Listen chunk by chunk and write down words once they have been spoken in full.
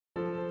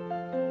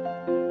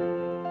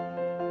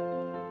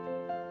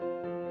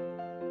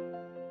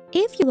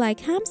If you like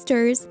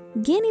hamsters,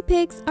 guinea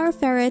pigs, or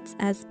ferrets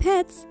as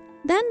pets,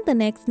 then the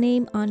next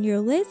name on your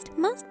list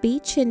must be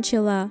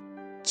chinchilla.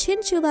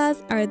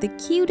 Chinchillas are the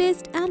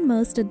cutest and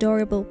most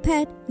adorable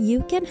pet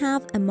you can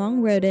have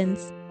among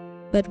rodents.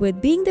 But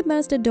with being the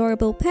most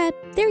adorable pet,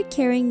 their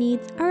caring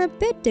needs are a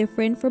bit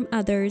different from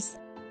others.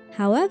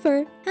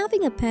 However,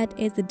 having a pet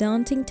is a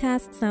daunting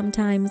task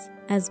sometimes,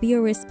 as we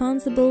are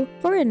responsible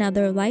for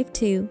another life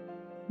too.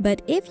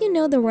 But if you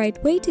know the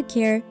right way to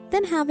care,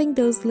 then having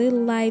those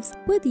little lives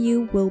with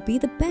you will be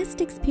the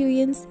best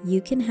experience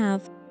you can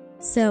have.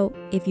 So,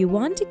 if you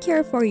want to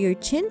care for your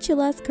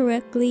chinchillas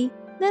correctly,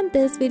 then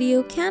this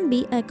video can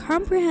be a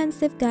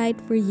comprehensive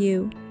guide for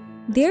you.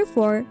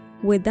 Therefore,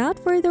 without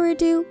further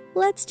ado,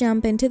 let's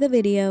jump into the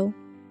video.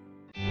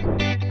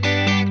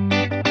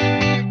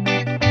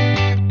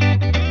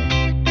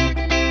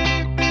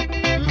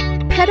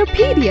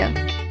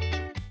 Petopedia.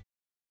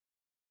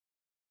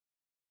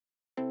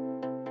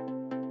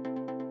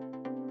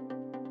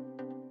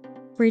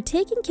 For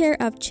taking care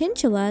of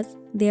chinchillas,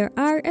 there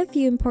are a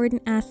few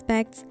important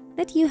aspects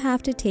that you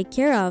have to take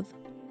care of.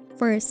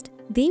 First,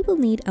 they will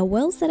need a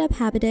well set up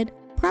habitat,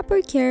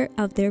 proper care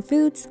of their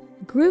foods,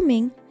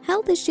 grooming,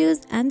 health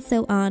issues, and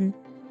so on.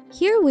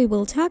 Here we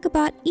will talk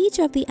about each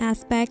of the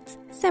aspects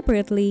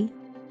separately.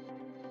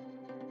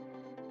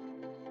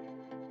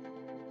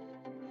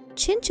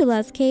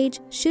 Chinchilla's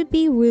cage should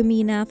be roomy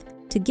enough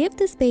to give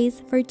the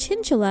space for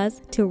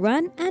chinchillas to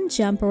run and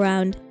jump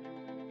around.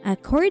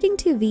 According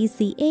to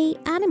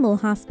VCA Animal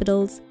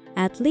Hospitals,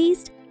 at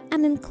least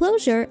an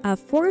enclosure of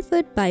 4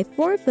 foot by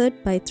 4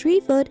 foot by 3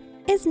 foot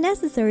is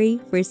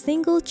necessary for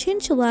single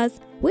chinchillas,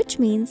 which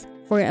means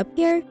for a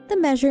pair the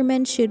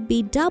measurement should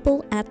be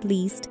double at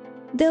least,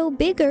 though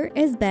bigger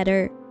is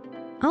better.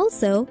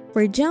 Also,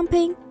 for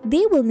jumping,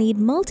 they will need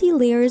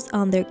multi-layers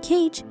on their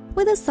cage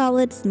with a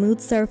solid smooth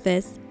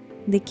surface.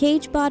 The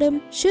cage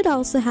bottom should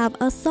also have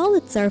a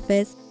solid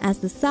surface, as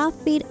the soft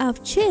feet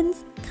of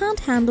chins can't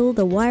handle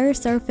the wire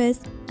surface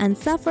and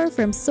suffer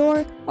from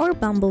sore or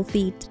bumble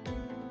feet.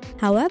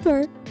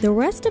 However, the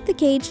rest of the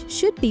cage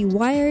should be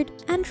wired,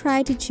 and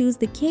try to choose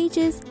the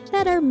cages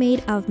that are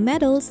made of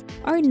metals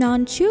or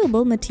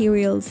non-chewable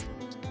materials,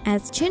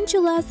 as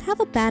chinchillas have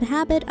a bad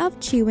habit of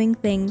chewing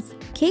things.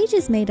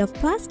 Cages made of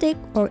plastic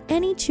or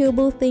any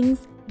chewable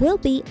things will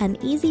be an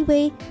easy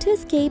way to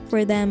escape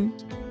for them.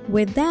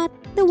 With that,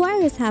 the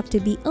wires have to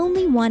be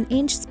only 1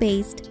 inch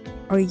spaced,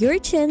 or your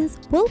chins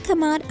will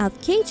come out of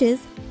cages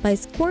by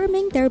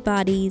squirming their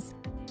bodies.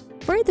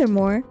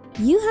 Furthermore,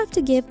 you have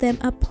to give them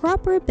a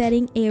proper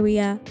bedding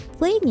area,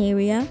 playing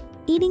area,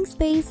 eating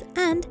space,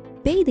 and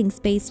bathing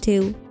space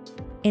too.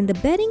 In the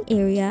bedding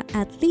area,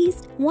 at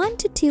least 1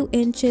 to 2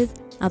 inches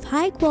of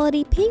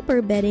high-quality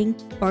paper bedding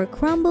or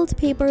crumbled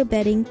paper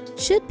bedding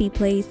should be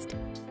placed.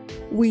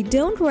 We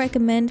don't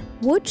recommend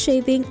wood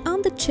shaving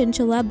on the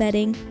chinchilla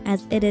bedding,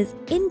 as it is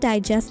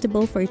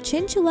indigestible for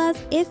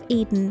chinchillas if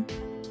eaten.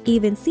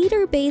 Even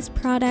cedar-based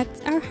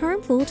products are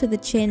harmful to the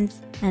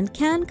chins and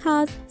can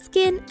cause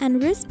skin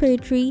and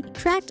respiratory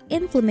tract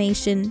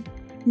inflammation.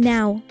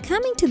 Now,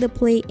 coming to the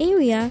play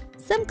area,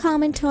 some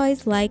common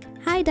toys like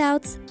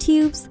hideouts,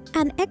 tubes,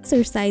 an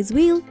exercise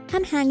wheel,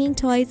 and hanging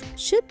toys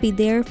should be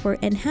there for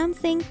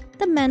enhancing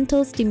the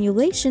mental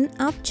stimulation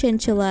of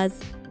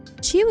chinchillas.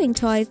 Chewing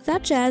toys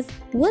such as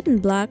wooden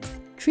blocks,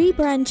 tree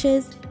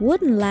branches,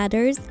 wooden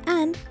ladders,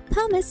 and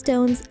pumice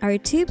stones are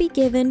to be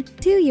given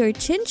to your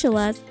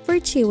chinchillas for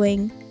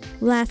chewing.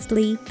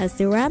 Lastly, a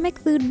ceramic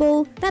food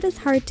bowl that is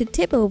hard to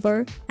tip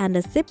over and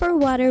a zipper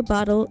water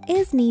bottle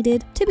is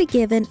needed to be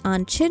given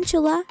on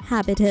chinchilla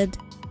habitat.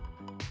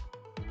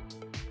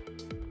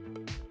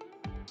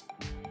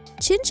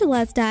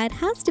 Chinchilla's diet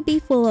has to be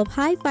full of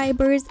high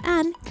fibers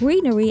and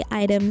greenery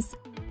items.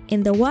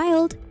 In the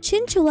wild,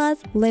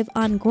 chinchillas live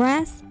on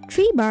grass,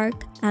 tree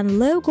bark, and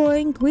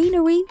low-growing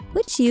greenery,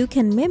 which you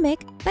can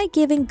mimic by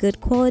giving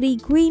good quality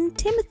green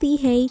Timothy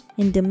hay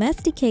in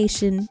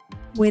domestication.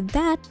 With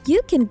that,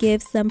 you can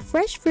give some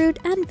fresh fruit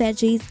and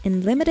veggies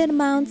in limited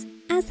amounts,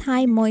 as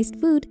high moist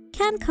food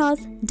can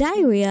cause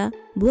diarrhea,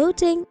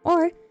 bloating,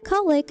 or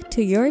colic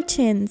to your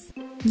chins.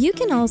 You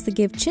can also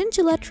give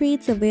chinchilla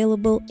treats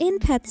available in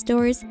pet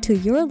stores to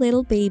your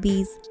little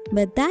babies,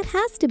 but that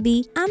has to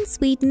be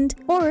unsweetened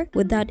or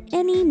without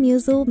any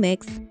mucil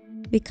mix,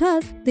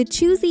 because the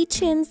choosy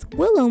chins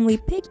will only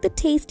pick the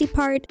tasty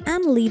part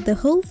and leave the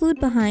whole food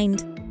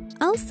behind.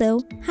 Also,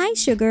 high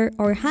sugar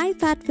or high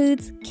fat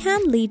foods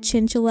can lead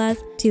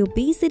chinchillas to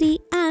obesity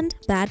and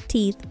bad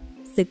teeth,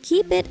 so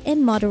keep it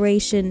in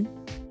moderation.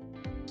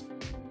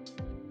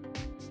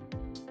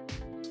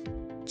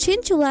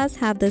 Chinchillas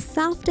have the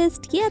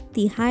softest yet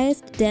the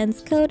highest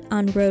dense coat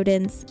on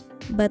rodents.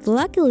 But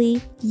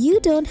luckily, you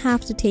don't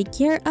have to take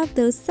care of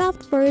those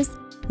soft furs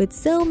with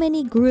so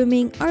many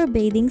grooming or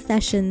bathing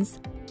sessions.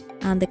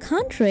 On the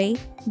contrary,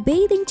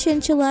 bathing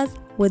chinchillas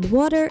with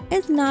water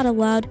is not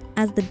allowed,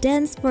 as the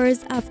dense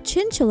furs of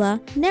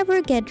chinchilla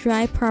never get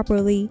dry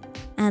properly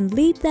and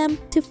lead them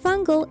to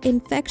fungal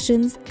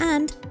infections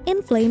and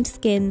inflamed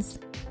skins.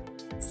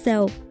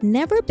 So,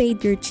 never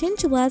bathe your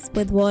chinchillas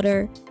with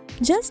water.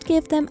 Just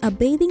give them a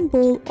bathing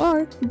bowl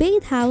or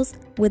bathe house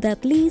with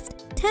at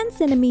least 10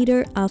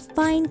 cm of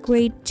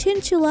fine-grade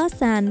chinchilla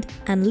sand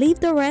and leave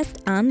the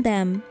rest on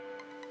them.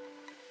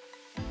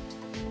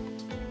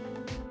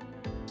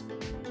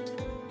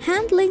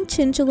 Handling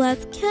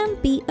chinchillas can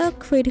be a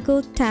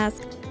critical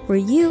task for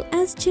you,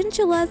 as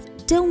chinchillas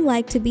don't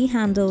like to be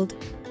handled.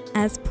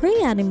 As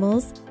prey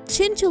animals,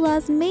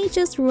 chinchillas may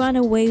just run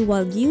away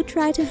while you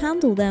try to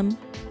handle them.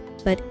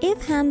 But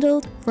if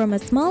handled from a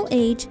small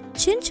age,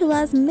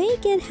 chinchillas may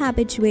get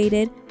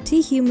habituated to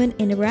human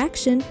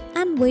interaction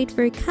and wait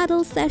for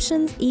cuddle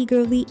sessions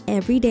eagerly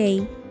every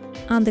day.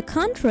 On the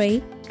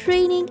contrary,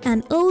 training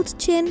an old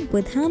chin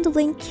with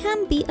handling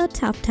can be a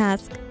tough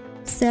task.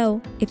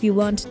 So, if you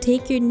want to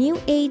take your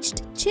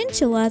new-aged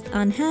chinchillas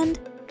on hand,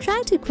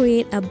 try to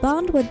create a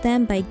bond with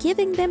them by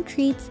giving them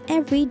treats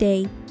every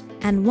day.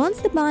 And once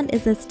the bond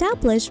is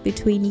established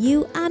between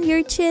you and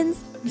your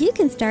chins, you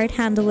can start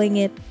handling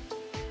it.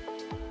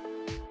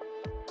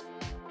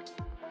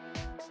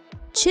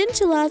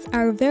 Chinchillas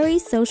are very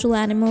social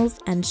animals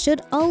and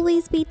should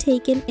always be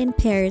taken in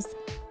pairs,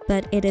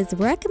 but it is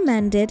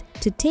recommended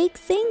to take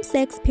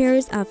same-sex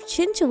pairs of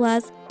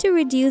chinchillas to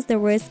reduce the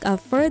risk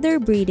of further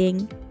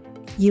breeding.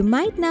 You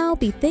might now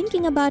be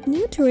thinking about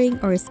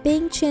neutering or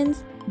spaying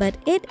chins, but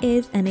it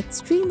is an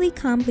extremely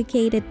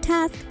complicated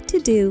task to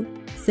do,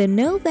 so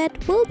no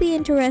vet will be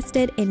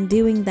interested in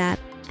doing that.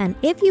 And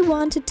if you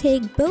want to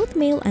take both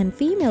male and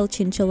female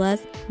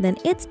chinchillas, then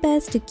it's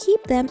best to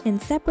keep them in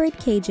separate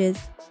cages.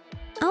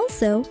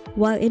 Also,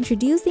 while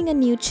introducing a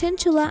new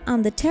chinchilla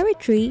on the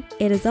territory,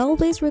 it is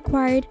always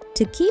required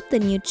to keep the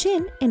new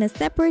chin in a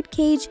separate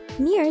cage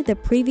near the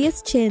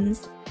previous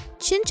chins.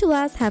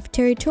 Chinchillas have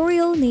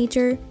territorial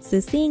nature,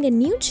 so seeing a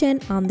new chin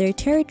on their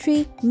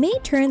territory may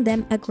turn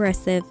them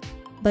aggressive.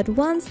 But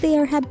once they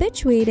are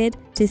habituated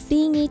to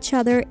seeing each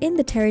other in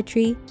the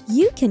territory,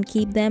 you can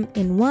keep them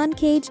in one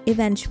cage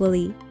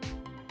eventually.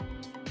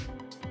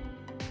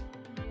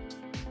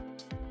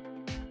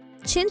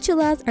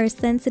 Chinchillas are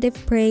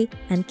sensitive prey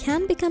and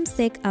can become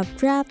sick of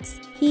drafts,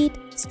 heat,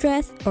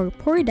 stress, or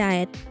poor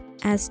diet.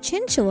 As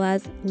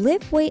chinchillas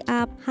live way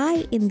up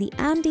high in the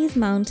Andes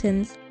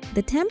Mountains,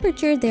 the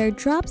temperature there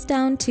drops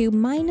down to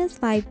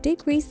 -5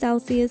 degrees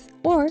Celsius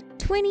or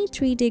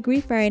 23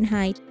 degrees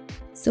Fahrenheit.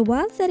 So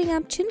while setting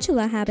up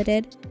chinchilla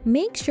habitat,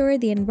 make sure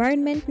the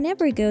environment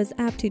never goes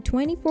up to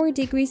 24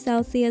 degrees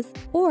Celsius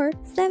or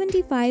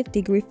 75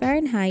 degrees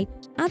Fahrenheit.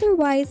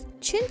 Otherwise,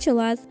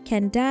 chinchillas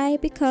can die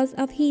because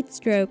of heat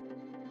stroke.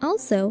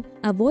 Also,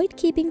 avoid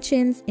keeping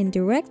chins in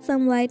direct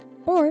sunlight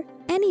or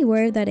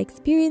anywhere that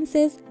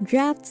experiences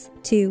drafts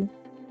too.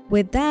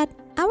 With that,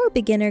 our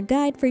beginner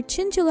guide for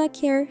chinchilla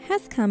care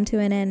has come to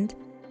an end.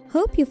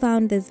 Hope you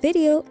found this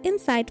video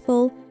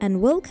insightful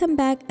and will come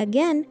back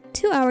again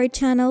to our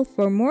channel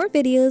for more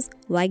videos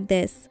like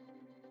this.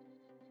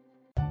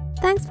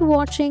 Thanks for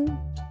watching.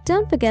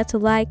 Don't forget to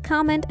like,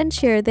 comment and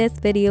share this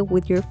video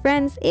with your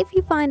friends if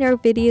you find our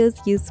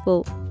videos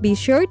useful. Be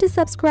sure to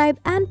subscribe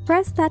and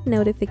press that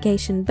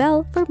notification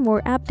bell for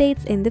more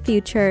updates in the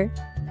future.